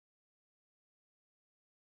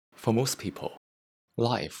For most people,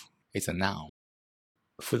 life is a noun,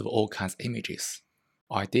 full of all kinds of images,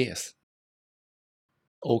 ideas,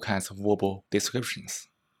 all kinds of verbal descriptions.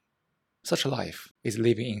 Such a life is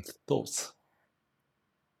living in thoughts,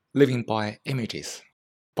 living by images,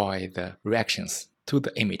 by the reactions to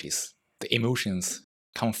the images. The emotions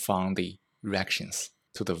come from the reactions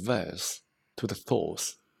to the words, to the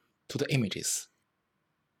thoughts, to the images.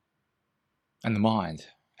 And the mind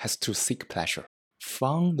has to seek pleasure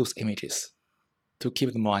from those images to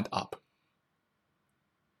keep the mind up.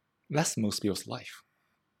 That's most people's life.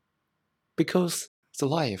 Because the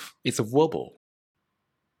life is verbal.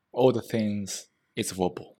 All the things is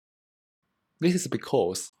verbal. This is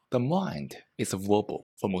because the mind is verbal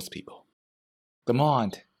for most people. The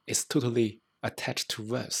mind is totally attached to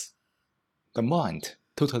words. The mind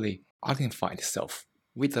totally identifies itself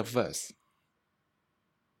with the words.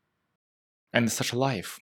 And such a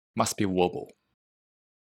life must be verbal.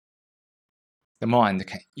 The mind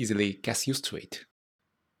can easily get used to it.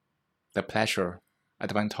 The pleasure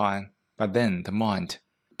at one time, but then the mind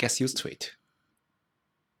gets used to it.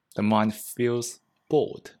 The mind feels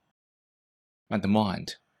bored, and the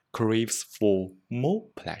mind craves for more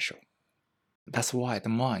pleasure. That's why the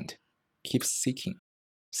mind keeps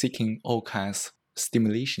seeking all kinds of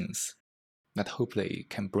stimulations that hopefully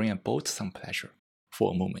can bring about some pleasure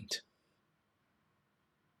for a moment.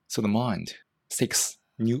 So the mind seeks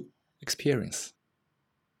new experience.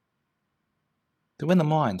 When the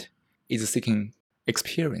mind is seeking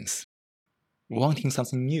experience, wanting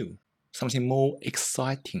something new, something more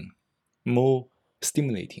exciting, more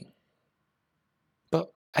stimulating.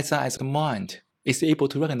 But as the mind is able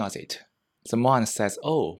to recognize it, the mind says,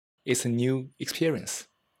 oh, it's a new experience.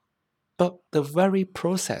 But the very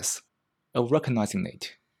process of recognizing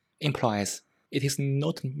it implies it is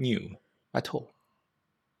not new at all.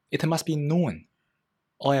 It must be known,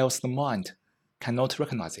 or else the mind cannot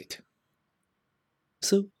recognize it.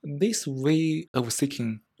 So this way of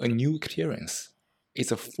seeking a new experience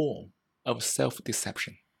is a form of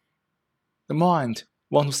self-deception. The mind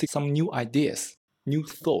wants to seek some new ideas, new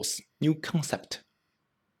thoughts, new concept,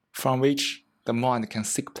 from which the mind can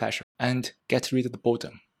seek pleasure and get rid of the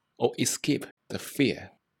boredom or escape the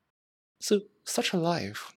fear. So such a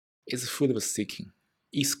life is full of seeking,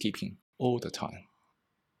 escaping all the time.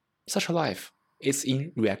 Such a life is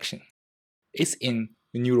in reaction. It's in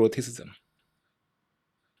neuroticism.